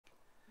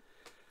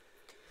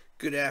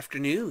Good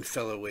afternoon,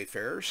 fellow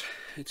Wayfarers.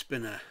 It's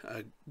been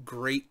a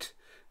great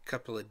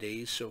couple of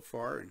days so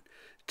far, and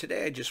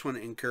today I just want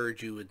to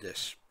encourage you with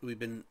this. We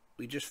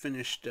just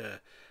finished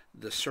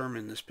the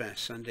sermon this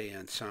past Sunday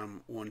on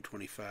Psalm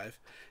 125,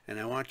 and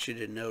I want you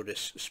to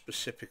notice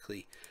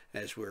specifically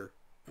as we're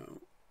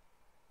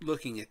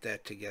looking at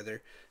that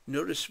together.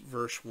 Notice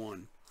verse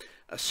 1.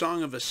 A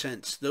song of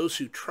ascents. Those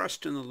who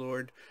trust in the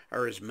Lord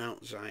are as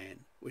Mount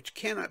Zion, which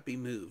cannot be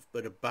moved,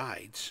 but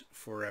abides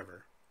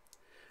forever.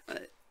 Uh,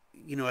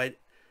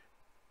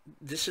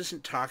 this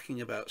isn't talking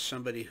about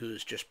somebody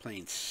who's just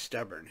plain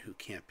stubborn who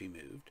can't be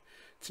moved.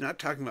 It's not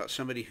talking about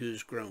somebody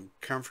who's grown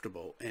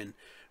comfortable and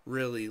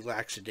really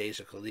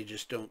lackadaisical. They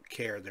just don't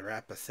care. They're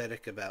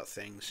apathetic about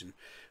things, and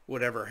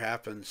whatever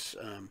happens,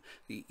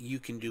 you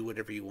can do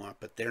whatever you want,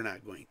 but they're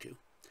not going to.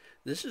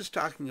 This is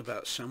talking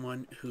about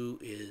someone who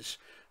is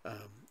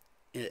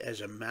as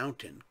a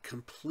mountain,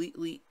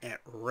 completely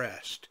at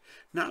rest,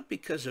 not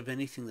because of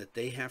anything that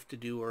they have to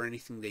do or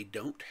anything they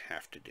don't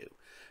have to do,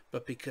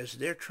 but because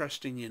they're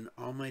trusting in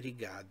Almighty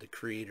God, the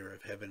creator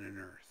of heaven and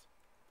earth.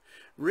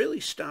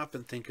 Really stop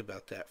and think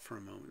about that for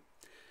a moment.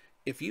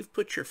 If you've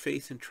put your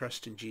faith and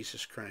trust in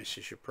Jesus Christ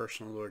as your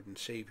personal Lord and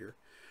Savior,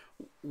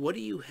 what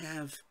do you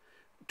have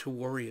to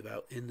worry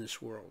about in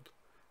this world?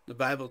 The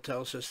Bible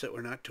tells us that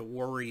we're not to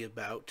worry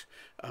about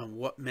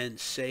what men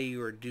say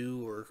or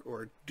do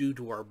or do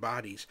to our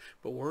bodies,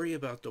 but worry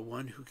about the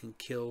one who can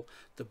kill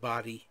the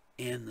body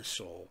and the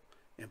soul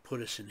and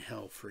put us in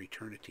hell for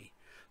eternity.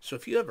 So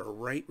if you have a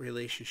right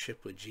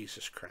relationship with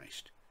Jesus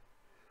Christ,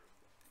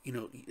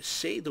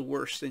 say the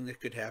worst thing that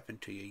could happen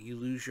to you. You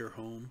lose your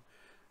home,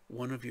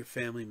 one of your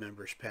family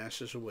members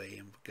passes away,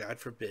 and God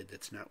forbid,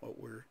 that's not what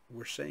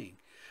we're saying.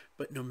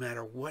 But no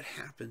matter what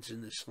happens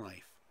in this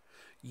life,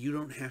 you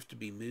don't have to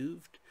be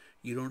moved.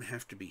 You don't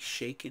have to be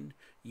shaken.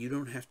 You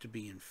don't have to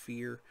be in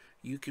fear.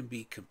 You can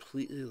be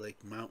completely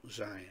like Mount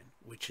Zion,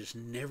 which is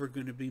never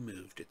going to be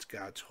moved. It's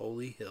God's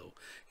holy hill.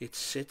 It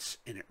sits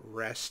and it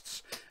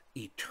rests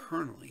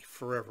eternally,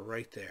 forever,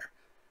 right there,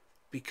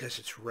 because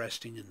it's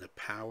resting in the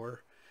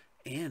power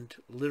and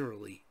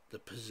literally the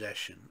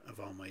possession of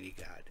Almighty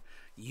God.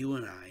 You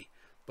and I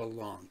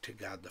belong to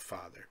God the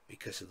Father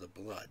because of the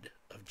blood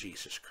of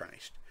Jesus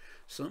Christ.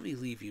 So let me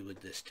leave you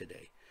with this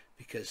today,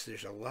 because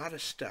there's a lot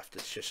of stuff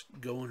that's just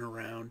going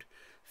around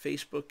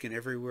Facebook and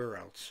everywhere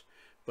else.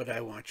 But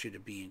I want you to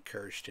be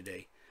encouraged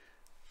today,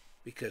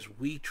 because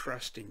we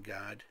trust in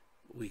God,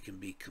 we can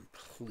be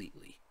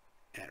completely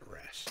at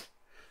rest.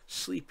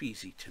 Sleep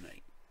easy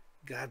tonight.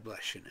 God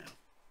bless you now.